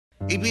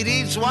If he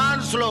reads one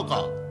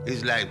sloka,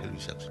 his life will be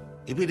successful.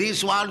 If he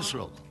reads one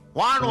sloka,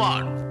 one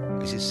word,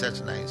 this is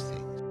such nice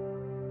thing.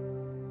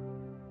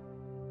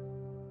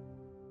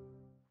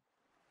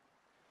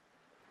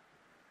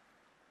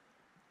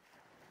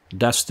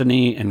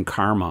 Destiny and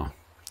karma.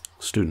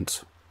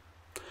 Students.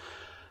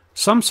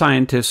 Some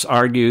scientists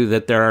argue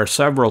that there are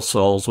several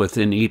souls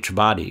within each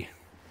body.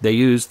 They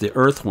use the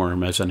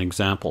earthworm as an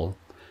example.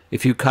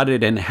 If you cut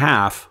it in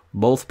half,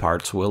 both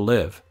parts will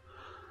live.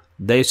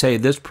 They say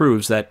this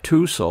proves that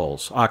two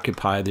souls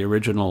occupy the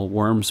original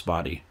worm's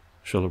body.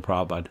 Srila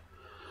Prabhupada.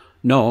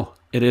 No,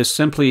 it is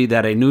simply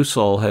that a new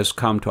soul has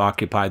come to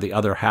occupy the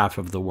other half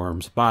of the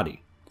worm's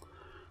body.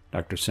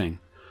 Dr. Singh.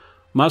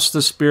 Must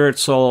the spirit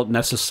soul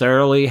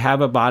necessarily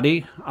have a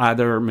body,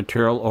 either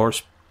material or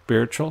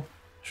spiritual?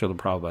 Srila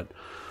Prabhupada.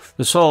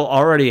 The soul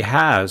already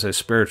has a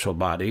spiritual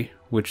body,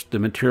 which the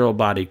material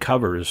body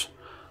covers.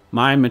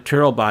 My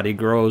material body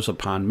grows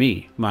upon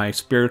me, my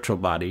spiritual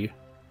body,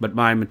 but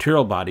my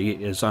material body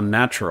is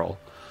unnatural.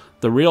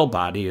 The real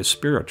body is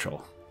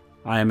spiritual.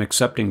 I am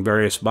accepting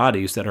various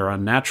bodies that are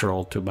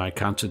unnatural to my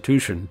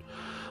constitution.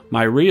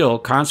 My real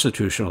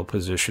constitutional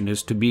position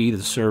is to be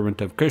the servant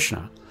of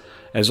Krishna.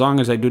 As long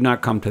as I do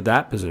not come to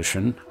that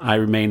position, I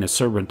remain a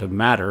servant of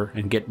matter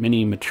and get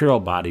many material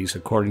bodies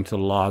according to the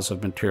laws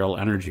of material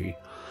energy.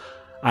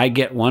 I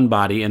get one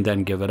body and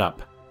then give it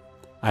up.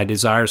 I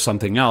desire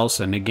something else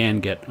and again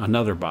get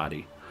another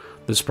body.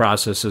 This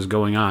process is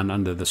going on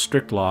under the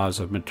strict laws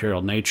of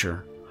material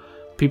nature.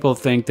 People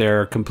think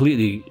they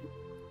completely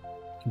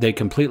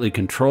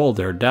control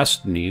their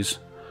destinies,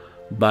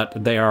 but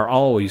they are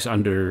always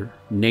under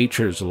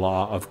nature's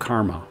law of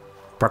karma.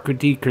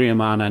 Prakriti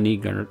kriyamana ni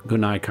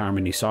gunai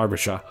karmani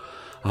sarvasha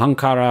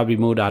ahankara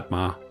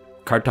vimudatma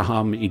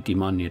kartaham iti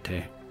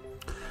manyate.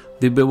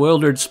 The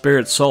bewildered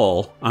spirit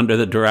soul, under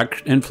the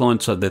direct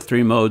influence of the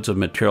three modes of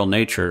material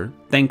nature,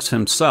 thinks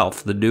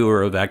himself the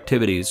doer of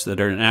activities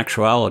that are in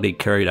actuality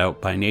carried out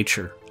by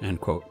nature.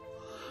 End quote.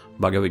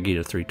 Bhagavad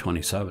Gita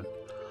 3:27.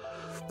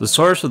 The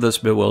source of this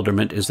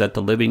bewilderment is that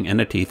the living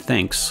entity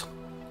thinks,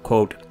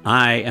 quote,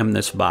 I am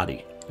this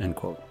body, end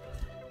quote.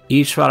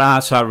 Ishvara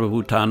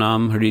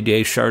sarvabhutanam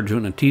hriday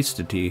sharjuna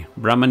tistati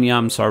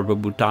brahmanyam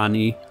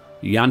sarvabhutani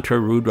yantra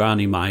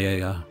rudrani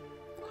mayaya.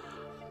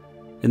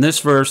 In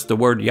this verse, the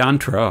word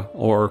yantra,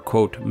 or,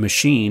 quote,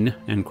 machine,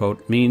 end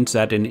quote, means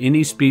that in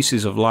any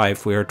species of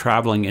life we are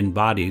traveling in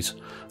bodies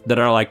that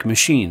are like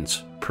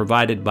machines,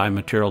 provided by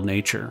material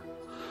nature.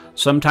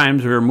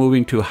 Sometimes we are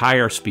moving to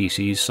higher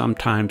species,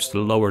 sometimes to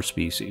lower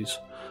species.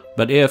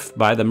 But if,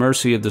 by the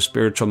mercy of the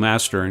spiritual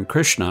master and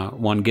Krishna,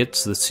 one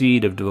gets the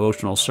seed of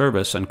devotional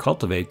service and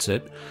cultivates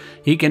it,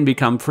 he can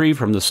become free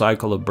from the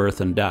cycle of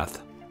birth and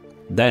death.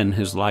 Then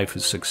his life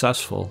is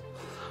successful.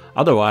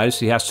 Otherwise,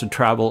 he has to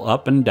travel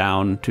up and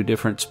down to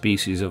different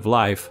species of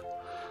life,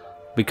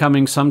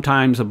 becoming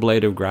sometimes a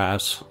blade of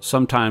grass,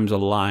 sometimes a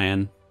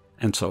lion,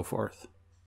 and so forth.